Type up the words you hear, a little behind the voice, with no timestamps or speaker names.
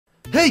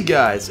Hey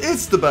guys,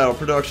 it's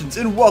TheBattleProductions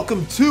and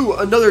welcome to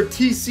another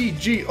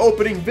TCG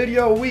opening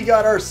video. We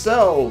got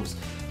ourselves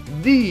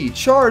the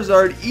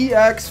Charizard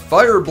EX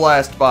Fire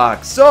Blast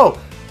box. So,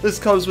 this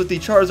comes with the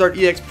Charizard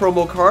EX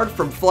promo card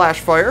from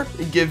Flashfire.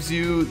 It gives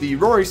you the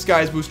Roaring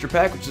Skies booster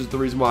pack, which is the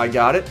reason why I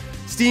got it.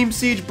 Steam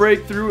Siege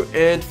Breakthrough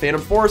and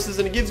Phantom Forces,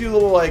 and it gives you a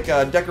little like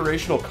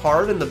decorational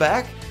card in the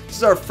back. This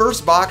is our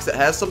first box that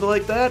has something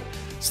like that,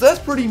 so that's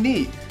pretty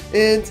neat.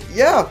 And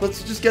yeah,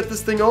 let's just get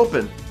this thing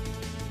open.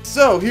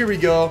 So here we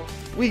go.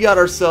 We got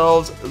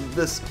ourselves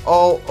this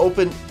all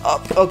open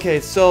up.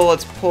 Okay, so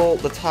let's pull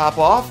the top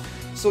off.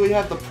 So we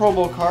have the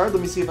promo card.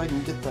 Let me see if I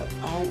can get that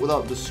out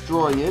without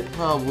destroying it.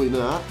 Probably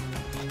not.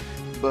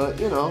 But,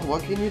 you know,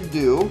 what can you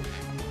do?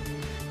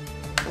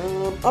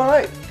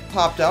 Alright,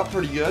 popped out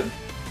pretty good.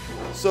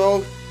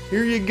 So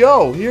here you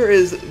go. Here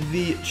is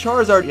the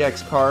Charizard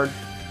EX card.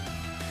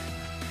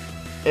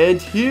 And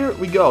here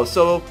we go.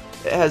 So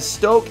it has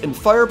Stoke and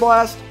Fire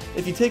Blast.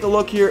 If you take a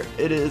look here,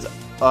 it is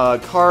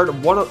card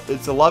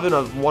it's 11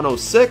 of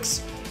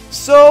 106.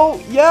 So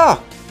yeah,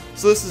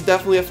 so this is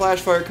definitely a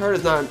Flashfire card.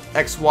 It's not an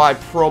XY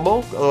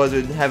promo, otherwise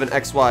it would have an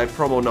XY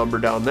promo number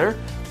down there.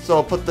 So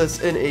I'll put this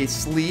in a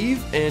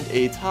sleeve and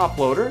a top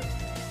loader,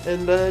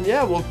 and then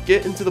yeah, we'll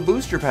get into the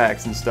booster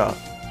packs and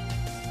stuff.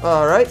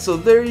 Alright, so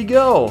there you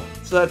go.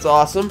 So that's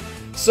awesome.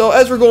 So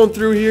as we're going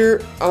through here,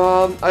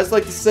 I'd just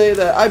like to say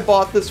that I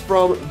bought this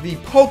from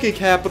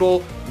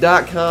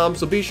ThePokeCapital.com,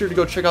 so be sure to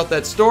go check out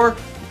that store.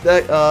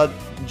 That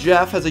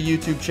Jeff has a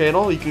YouTube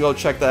channel. You can go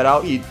check that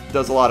out. He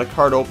does a lot of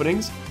card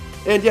openings.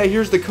 And yeah,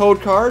 here's the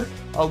code card.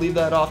 I'll leave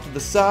that off to the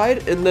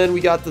side. And then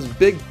we got this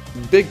big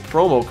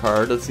promo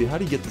card. Let's see, how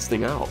do you get this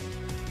thing out?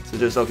 So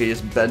just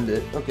bend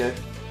it. Okay.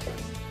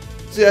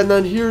 So yeah, and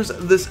then here's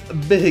this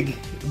big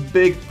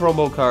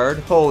promo card.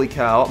 Holy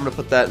cow, I'm gonna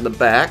put that in the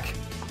back.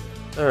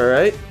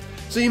 Alright.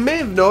 So you may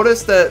have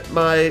noticed that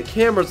my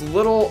camera's a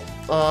little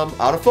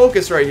out of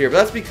focus right here, but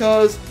that's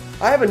because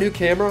I have a new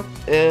camera,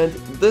 and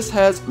this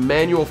has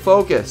manual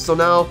focus. So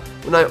now,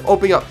 when I'm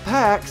opening up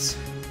packs,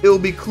 it will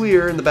be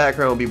clear and the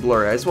background will be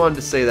blurry. I just wanted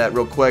to say that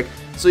real quick.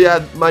 So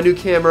yeah, my new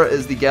camera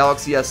is the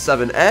Galaxy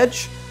S7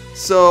 Edge.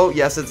 So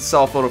yes, it's a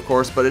cell phone of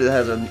course, but it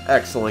has an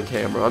excellent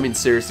camera. I mean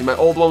seriously, my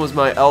old one was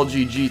my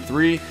LG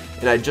G3,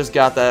 and I just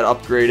got that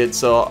upgraded.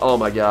 So oh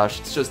my gosh,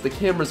 it's just, the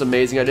camera's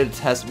amazing. I did a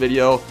test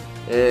video,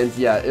 and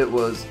yeah, it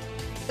was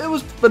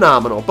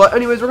phenomenal. But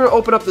anyways, we're gonna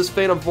open up this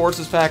Phantom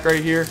Forces pack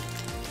right here.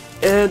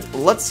 And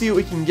let's see what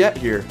we can get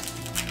here.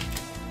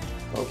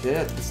 Okay,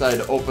 I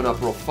decided to open up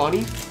real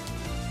funny.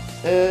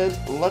 And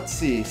let's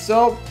see.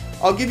 So,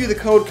 I'll give you the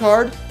code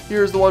card.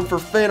 Here's the one for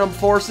Phantom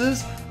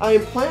Forces. I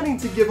am planning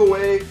to give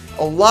away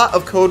a lot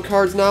of code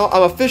cards now.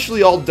 I'm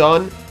officially all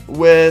done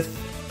with,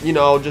 you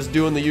know, just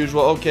doing the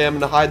usual, okay, I'm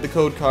going to hide the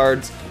code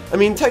cards. I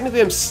mean,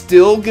 technically I'm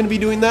still going to be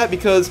doing that,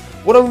 because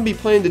what I'm going to be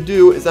planning to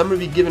do is I'm going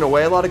to be giving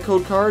away a lot of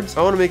code cards.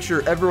 I want to make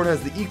sure everyone has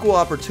the equal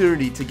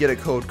opportunity to get a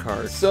code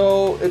card.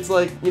 So it's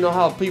like, you know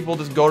how people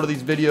just go to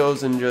these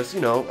videos and just, you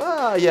know,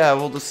 yeah,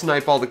 we'll just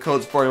snipe all the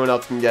codes before anyone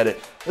else can get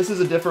it. This is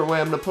a different way.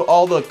 I'm going to put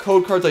all the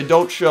code cards I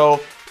don't show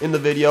in the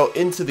video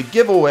into the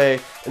giveaway,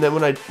 and then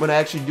when I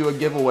actually do a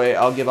giveaway,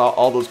 I'll give out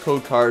all those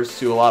code cards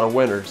to a lot of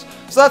winners.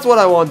 So that's what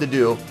I wanted to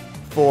do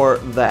for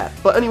that.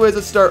 But anyways,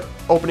 let's start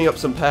opening up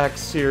some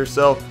packs here.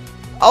 So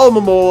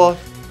Alomomola,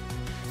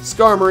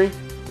 Skarmory,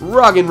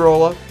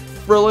 Roggenrola,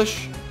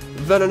 Frillish,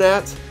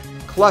 Venonat,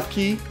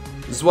 Klefki,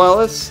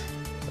 Zweilous,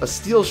 a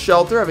Steel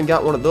Shelter. I haven't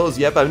got one of those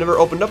yet, but I've never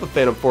opened up a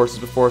Phantom Forces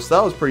before, so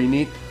that was pretty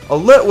neat. A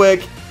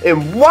Litwick,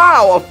 and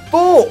wow, a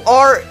full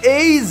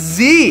RAZ!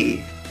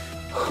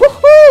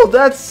 Woohoo!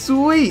 That's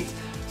sweet!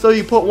 So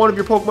you put one of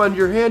your Pokemon in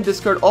your hand,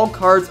 discard all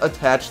cards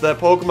attached to that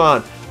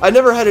Pokemon. I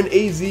never had an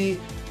AZ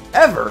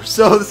ever,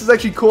 so this is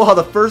actually cool how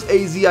the first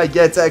AZ I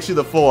get is actually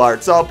the full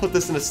art. So I'll put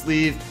this in a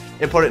sleeve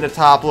and put it in a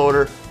top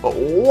loader. But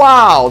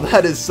wow,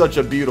 that is such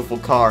a beautiful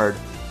card.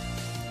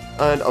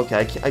 And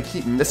okay, I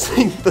keep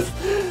missing the.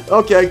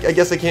 Okay, I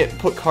guess I can't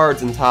put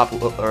cards in top,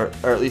 or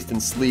at least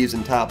in sleeves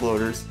and top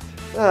loaders.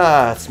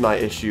 That's my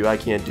issue. I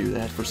can't do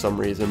that for some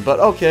reason. But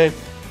okay,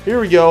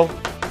 here we go.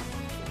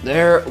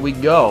 There we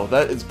go.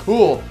 That is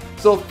cool.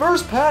 So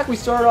first pack, we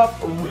start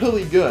off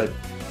really good.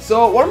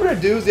 So what I'm going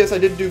to do is, yes, I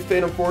did do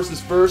Phantom Forces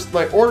first.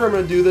 My order I'm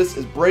going to do this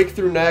is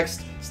Breakthrough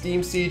next,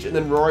 Steam Siege, and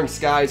then Roaring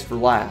Skies for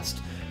last.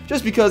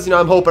 Just because, you know,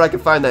 I'm hoping I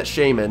can find that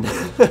Shaman.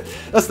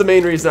 That's the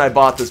main reason I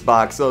bought this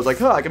box. So I was like,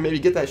 huh, I can maybe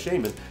get that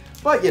Shaman.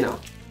 But, you know,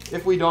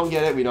 if we don't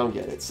get it, we don't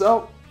get it.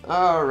 So,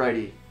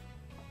 alrighty.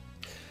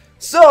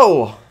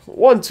 So,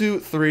 1, 2,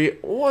 3.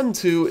 1,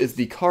 2 is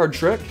the card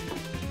trick.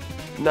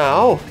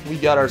 Now, we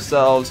got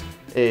ourselves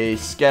a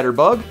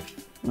Scatterbug,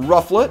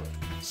 Rufflet,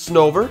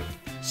 Snover,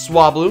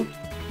 Swablu,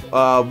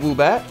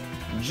 Woobat,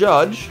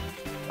 Judge,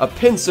 a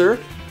Pinsir,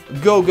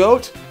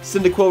 Go-Goat,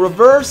 Cyndaquil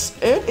Reverse,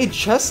 and a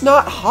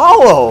Chestnut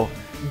Hollow.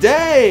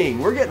 Dang,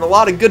 we're getting a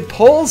lot of good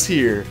pulls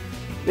here.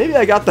 Maybe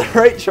I got the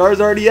right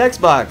Charizard EX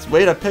box.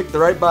 Way to pick the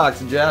right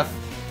box, Jeff.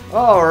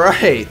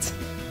 Alright.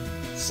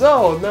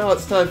 So, now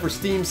it's time for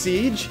Steam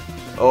Siege.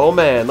 Oh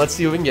man, let's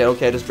see what we can get.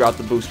 Okay, I just dropped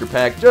the booster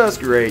pack. Just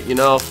great, you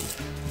know.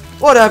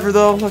 Whatever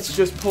though, let's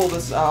just pull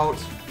this out.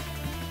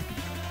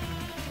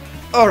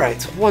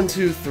 Alright, 1,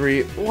 2,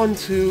 3, 1,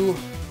 2.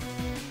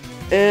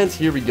 And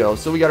here we go.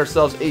 So we got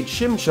ourselves a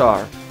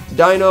Chimchar,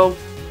 Dino,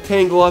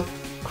 Tangela,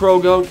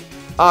 Krogunk,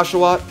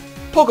 Oshawott,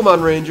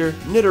 Pokemon Ranger,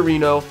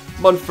 Nidorino,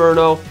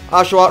 Monferno,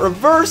 Oshawott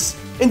Reverse,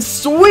 and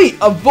sweet,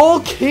 a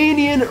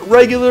Volcanion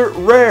regular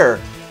rare.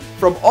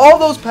 From all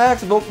those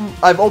packs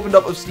I've opened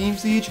up of Steam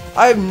Siege,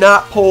 I have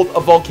not pulled a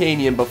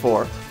Volcanion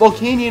before.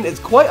 Volcanion is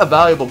quite a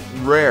valuable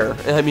rare.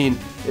 I mean,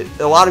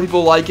 a lot of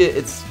people like it.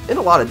 It's in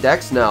a lot of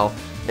decks now.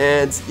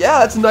 And yeah,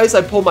 that's nice.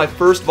 I pulled my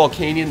first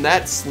Volcanion.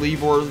 That's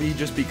sleeve worthy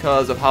just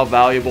because of how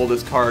valuable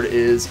this card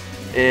is.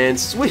 And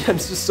sweet, I'm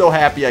just so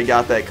happy I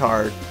got that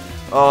card.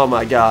 Oh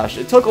my gosh,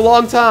 it took a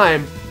long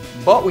time,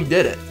 but we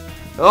did it.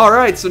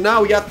 Alright, so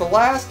now we got the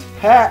last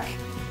pack,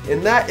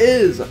 and that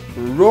is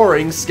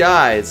Roaring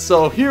Skies.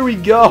 So here we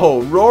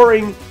go,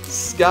 Roaring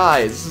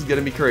Skies. This is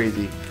gonna be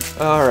crazy.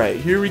 Alright,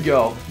 here we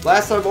go.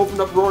 Last time I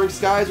opened up Roaring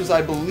Skies was,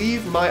 I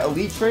believe, my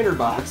Elite Trainer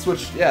box,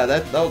 which, yeah,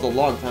 that was a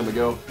long time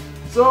ago.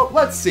 So,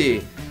 let's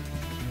see.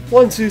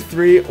 1, 2,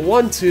 3,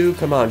 1, 2.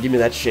 Come on, give me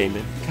that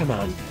Shaman. Come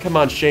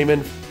on,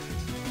 Shaman.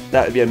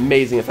 That would be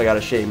amazing if I got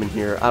a Shaman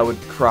here. I would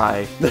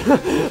cry.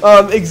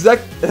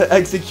 Execute,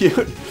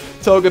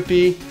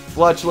 Togepi,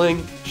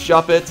 Fletchling,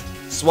 Shuppet,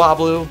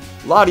 Swablu,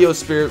 Latios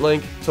Spirit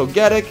Link,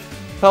 Togetic,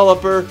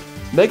 Pelipper,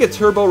 Mega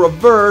Turbo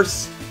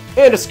Reverse,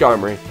 and a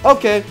Skarmory.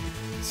 Okay,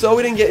 so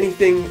we didn't get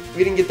anything,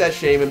 we didn't get that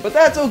Shaman, but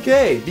that's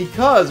okay,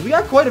 because we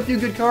got quite a few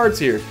good cards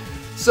here.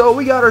 So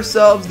we got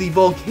ourselves the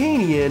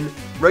Volcanion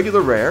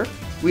regular rare,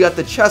 we got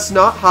the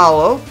Chestnut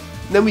Hollow,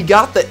 and then we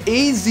got the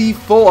AZ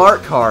full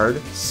art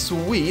card,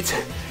 sweet,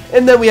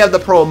 and then we have the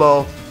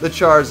promo, the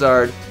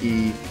Charizard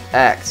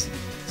EX.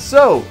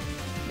 So,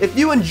 if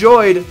you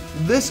enjoyed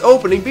this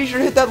opening, be sure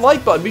to hit that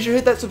like button, be sure to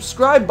hit that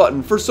subscribe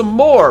button for some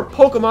more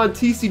Pokemon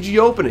TCG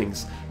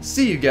openings.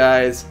 See you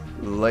guys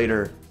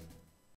later.